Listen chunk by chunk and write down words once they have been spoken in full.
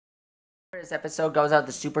This episode goes out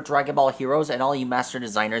to Super Dragon Ball heroes and all you master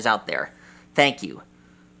designers out there. Thank you.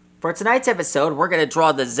 For tonight's episode, we're going to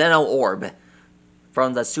draw the zen-oh orb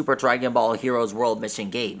from the Super Dragon Ball Heroes World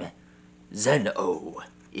Mission game. Zen-oh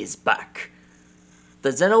is back.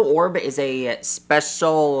 The zen-oh orb is a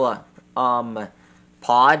special pod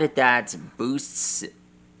that boosts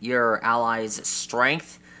your allies'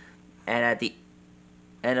 strength, and at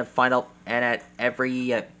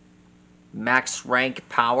every max rank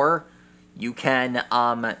power, you can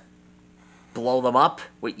blow them up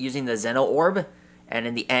with using the zen-oh orb, and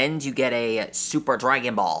in the end you get a Super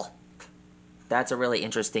Dragon Ball. That's a really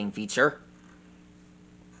interesting feature.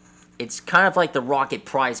 It's kind of like the Rocket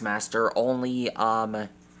Prize Master, only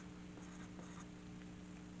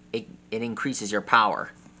it increases your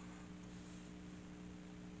power.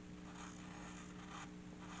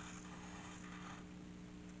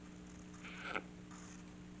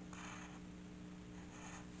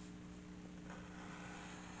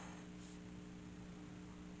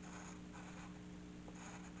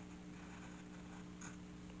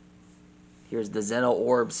 Here's the zen-oh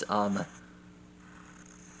orbs upper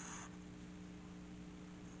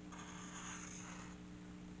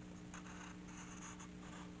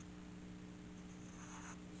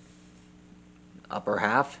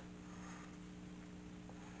half.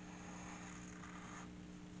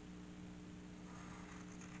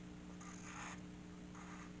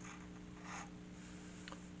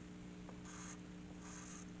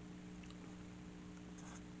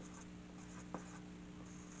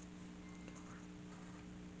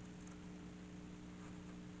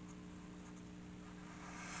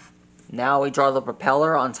 Now we draw the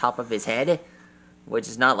propeller on top of his head, which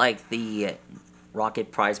is not like the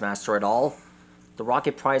Rocket Prize Master at all. The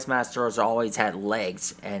Rocket Prize Masters always had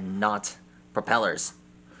legs and not propellers.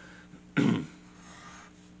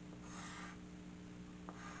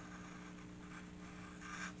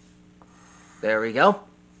 There we go.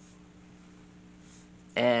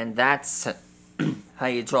 And that's how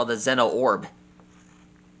you draw the zen-oh orb.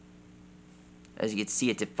 As you can see,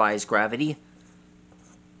 it defies gravity.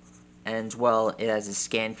 And, well, it has a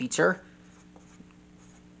scan feature.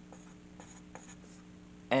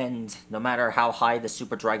 And no matter how high the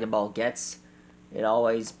Super Dragon Ball gets, it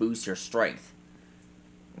always boosts your strength.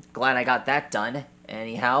 Glad I got that done.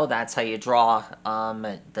 Anyhow, that's how you draw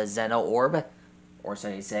the zen-oh orb. Or so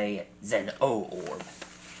you say, zen-oh orb.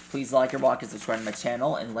 Please like or walk and subscribe to my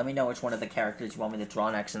channel, and let me know which one of the characters you want me to draw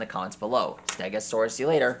next in the comments below. Stegosaurus, see you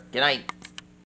later. Good night.